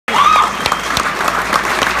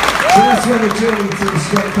that's where the journey to the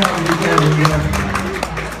straight part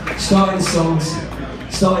began. Starting songs,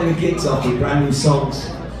 starting the gigs off with brand new songs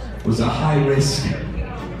was a high risk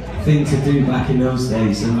thing to do back in those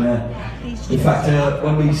days. And in fact,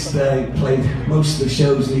 when we played most of the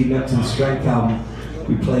shows leading up to the Strength album,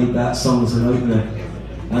 we played that song as an opener.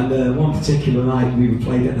 And one particular night we were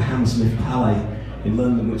played at the Hammersmith Palais in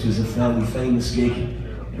London, which was a fairly famous gig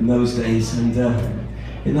in those days. And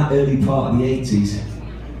in that early part of the 80s,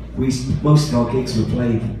 most of our gigs were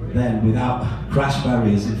played then without crash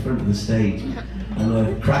barriers in front of the stage.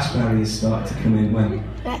 And crash barriers started to come in when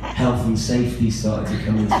health and safety started to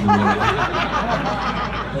come into the way.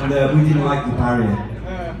 And we didn't like the barrier.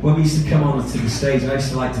 When we used to come onto the stage, I used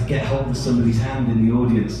to like to get hold of somebody's hand in the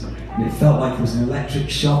audience, and it felt like it was an electric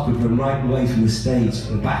shock would run right away from the stage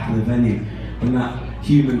to the back of the venue when that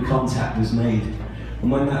human contact was made. And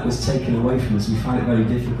when that was taken away from us, we found it very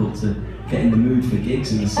difficult to get in the mood for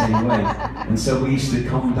gigs in the same way. And so we used to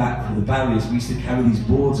combat for the barriers. We used to carry these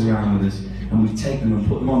boards around with us, and we'd take them and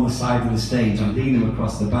put them on the side of the stage and lean them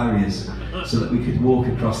across the barriers so that we could walk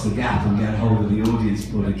across the gap and get hold of the audience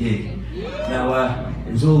for the gig. Now,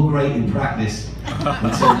 it was all great in practice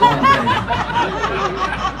until one day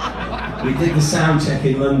we did the sound check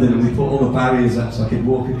in London and we put all the barriers up so I could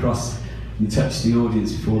walk across and touch the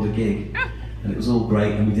audience before the gig. And it was all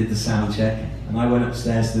great, and we did the sound check, and I went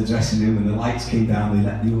upstairs to the dressing room and the lights came down, they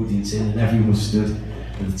let the audience in, and everyone was stood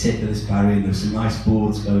at the tip of this barrier, and there were some nice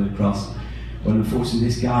boards going across. When unfortunately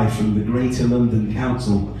this guy from the Greater London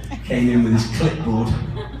Council came in with his clipboard,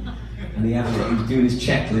 and he was doing his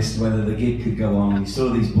checklist whether the gig could go on, and he saw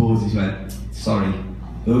these boards, and he went, sorry,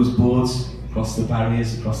 those boards across the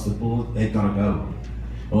barriers, across the board, they've got to go,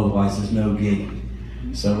 otherwise there's no gig.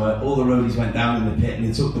 So all the roadies went down in the pit and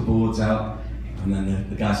they took the boards out, and then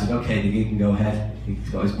the guy said, okay, the gig can go ahead. He's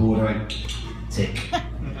got his board out, tick,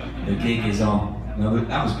 the gig is on. Now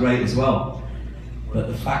that was great as well, but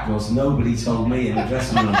the fact was nobody told me in the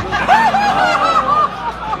dressing room.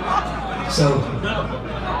 So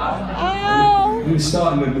we were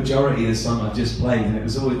starting with Majority, the song I just played, and it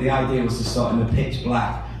was always, the idea was to start in the pitch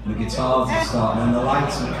black, and the guitars would start, and then the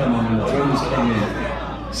lights would come on and the drums came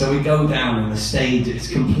in. So we go down and the stage, it's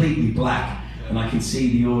completely black, and I can see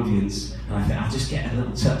the audience, and I think I'll just get a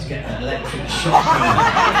little touch, get an electric shock.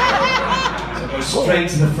 So I go straight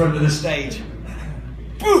to the front of the stage.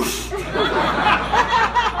 Boof!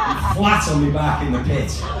 Flat on my back in the pit,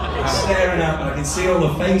 staring up, and I can see all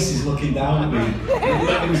the faces looking down at me.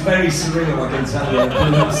 It was very surreal, I can tell you,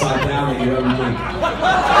 being upside down at your own gig.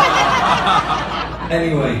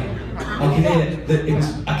 Anyway,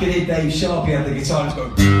 I could hear Dave Sharp, he had the guitar, and just go.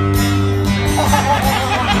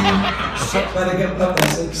 When I got up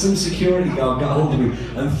there, some security guard got hold of me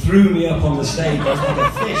and threw me up on the stage. I was like a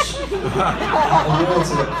fish out of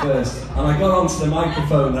water at first. And I got onto the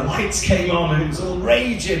microphone, the lights came on and it was all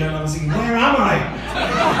raging, and I was thinking, where am I?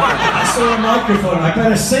 I saw a microphone, I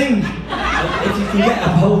better sing. And if you can get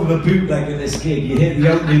a hold of a bootleg at this gig, you hear the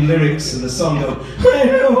opening lyrics of the song go,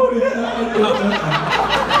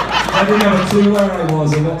 I didn't have a clue where I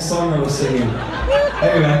was or what song I was singing.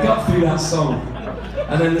 Anyway, I got through that song.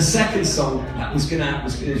 And then the second song was going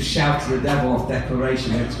to shout to the devil off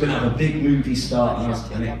Declaration. It was going to have a big moody start,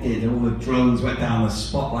 and it did. All the drones went down, the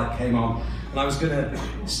spotlight came on, and I was going to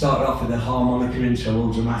start off with a harmonica intro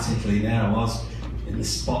all dramatically. There I was in the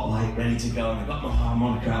spotlight, ready to go, and I got my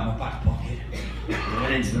harmonica out of my back pocket. I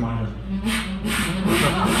went into the microphone.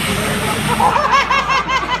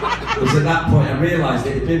 It was at that point I realised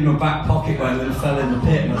it had been in my back pocket when I fell in the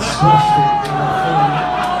pit, and I smashed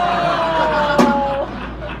it.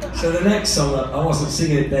 So the next song, I wasn't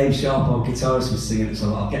singing it, Dave Sharp, our guitarist was singing it,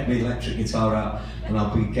 so I'll get my electric guitar out and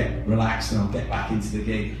I'll get relaxed and I'll get back into the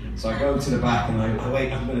gig. So I go to the back and I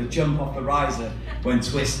wait, I'm going to jump off the riser when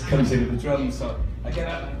Twist comes in with the drums. So I get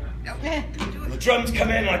up, and the drums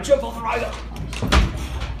come in and I jump off the riser.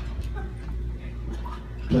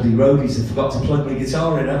 Bloody roadies have forgot to plug my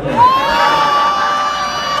guitar in, haven't they?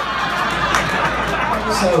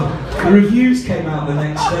 So the reviews came out the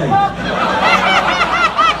next day.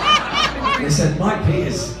 They said, Mike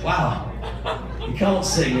Peters, wow, he can't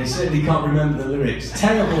sing, he certainly can't remember the lyrics.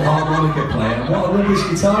 Terrible harmonica player, and what a rubbish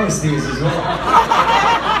guitarist he is as well.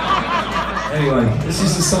 Anyway, this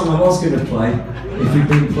is the song I was going to play, if you'd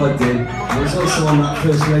been plugged in. It was also on that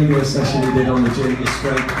first radio session we did on the Journey to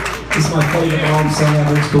Strength. This is my favourite arm song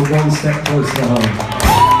ever, it's called One Step Closer to Home.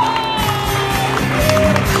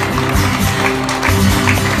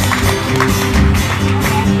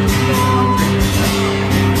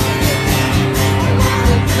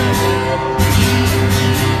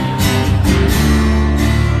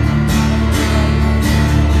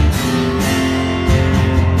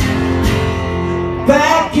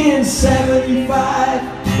 75,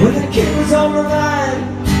 when the kid was on the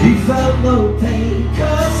line, he felt no pain,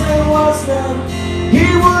 cause there was none. He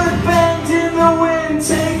would bend in the wind,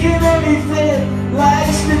 taking anything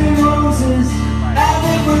like spinning roses, and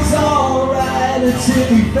it was alright until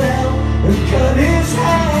he fell and cut his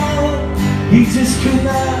hand. He just could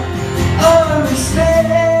not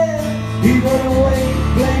understand. He went away,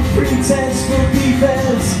 played pretense for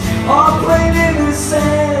defense, or played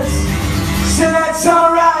innocence. So that's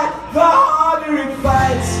alright, the harder it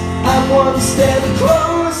fights, I'm one step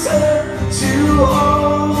closer to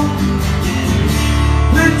home.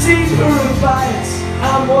 The deeper it fights,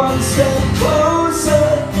 I'm one step closer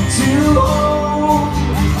to home.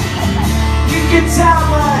 You can tie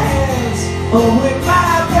my hands or with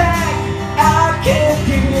my back, I can't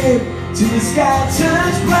give in till the sky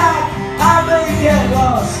turns black. I may get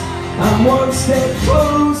lost, I'm one step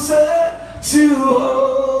closer to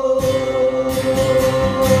home.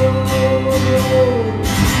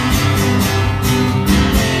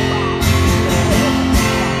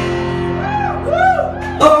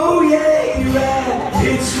 Oh yeah, he ran,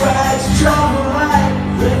 it's right to travel light,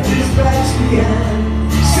 left his bags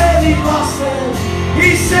behind. Said he lost them,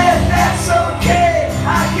 he said that's okay,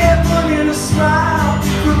 I get money and a smile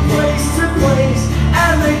from place to place,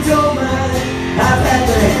 and they don't mind. I've had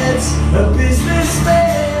the heads of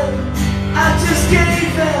businessmen, I just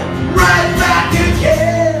gave them right back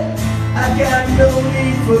again. I got no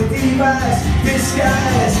need for device,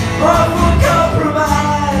 disguise, or for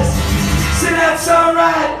compromise. So that's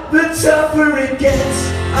alright, the tougher it gets,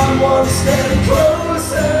 I'm one step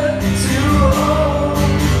closer to home.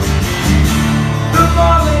 The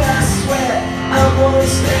more that I sweat, I'm one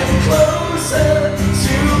step closer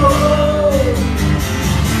to home.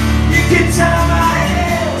 You can tie my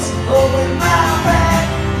hands over my back,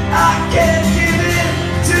 I can't give in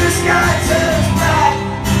till the sky turns black.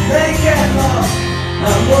 They get lost,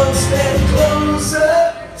 I'm one step closer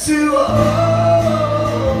to home.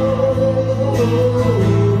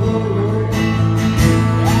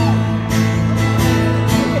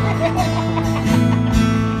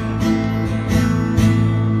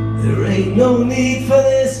 There ain't no need for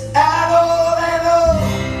this at all, at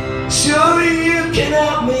all. Surely you can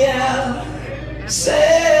help me out.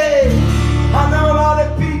 Say, I know a lot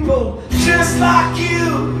of people just like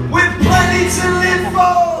you, with plenty to live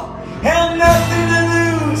for and nothing to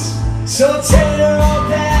lose. So tear it all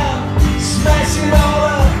down, smash it all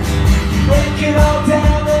up, break it all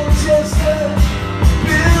down and just build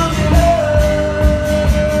it up.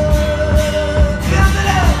 Build it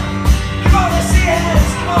up. Come on, let's see your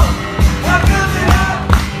hands. Come on. Now build it up.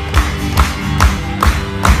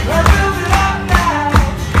 Now build it up now.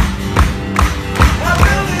 Now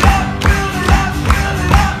build it up, build it up, build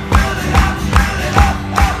it up, build it up, build it up,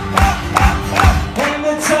 up, up, up, up. And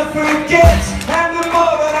the tougher it gets, and the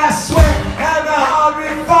more that I sweat, and the harder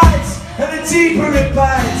it fights, and the deeper it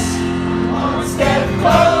bites. One step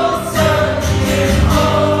closer to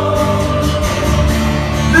home.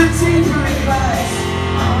 The deeper it bites,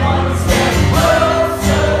 I'm one step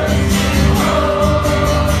closer to home.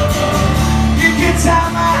 You can tie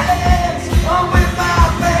my hands on with my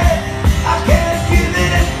bed, I can't give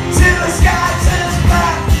in till the sky turns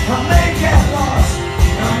black. I may get lost,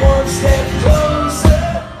 I'm one step closer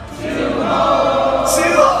to home. To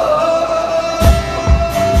home.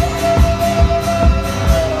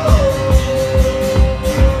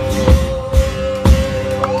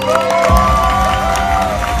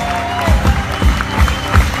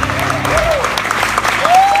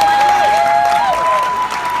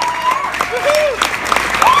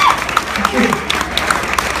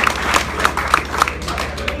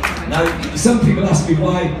 Now, some people ask me,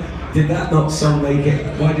 why did that not song make it?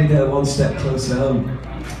 Why did One Step Closer Home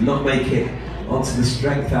not make it onto the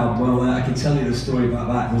Strength album? Well, I can tell you the story about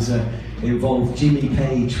that. It involved Jimmy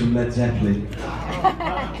Page from Led Zeppelin.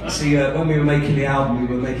 See, when we were making the album,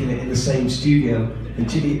 we were making it in the same studio. And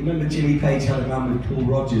remember Jimmy Page had a band with Paul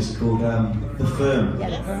Rodgers called The Firm?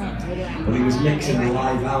 Well, he was mixing a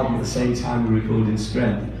live album at the same time we were recording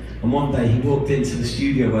Strength. And one day he walked into the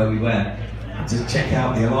studio where we were to check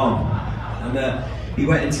out the alarm. And he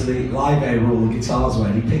went into the live area where all the guitars were,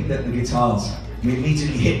 and he picked up the guitars. We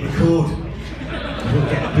immediately hit record. We'll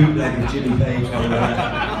get a bootleg of Jimmy Page while we're there.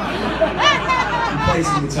 He plays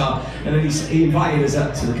the guitar, and then he invited us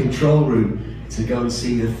up to the control room to go and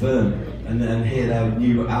see The Firm and then hear their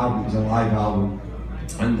new album. It was a live album.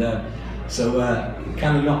 And so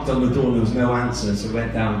kind of knocked on the door and there was no answer, so we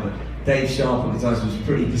went down. But Dave Sharp on guitars was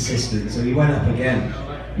pretty persistent, so he went up again.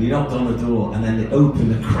 And he knocked on the door, and then it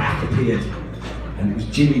opened, a crack appeared, and it was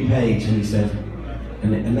Jimmy Page, and he said,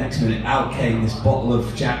 And the next minute, out came this bottle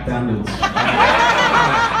of Jack Daniels.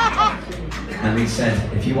 And he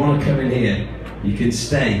said, if you want to come in here, you can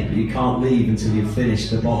stay, but you can't leave until you've finished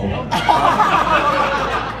the bottle.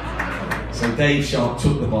 So Dave Sharp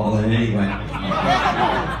took the bottle and he went.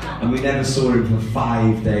 And we never saw him for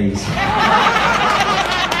 5 days. He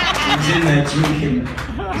was in there drinking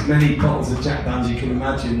as many bottles of Jack Daniels you can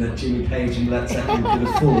imagine that Jimmy Page and Led Zeppelin could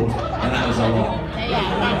afford, and that was a lot.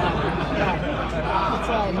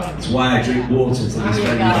 That's why I drink water to this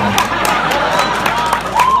very day.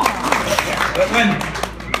 But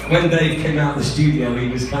when Dave came out of the studio, he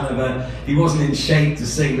was kind of he wasn't in shape to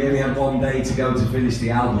sing. We only had 1 day to go to finish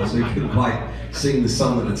the album, so he couldn't quite sing the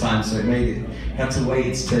song at the time, so it made it, had to wait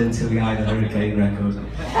its turn till the Ida Hurricane record.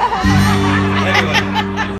 Anyway.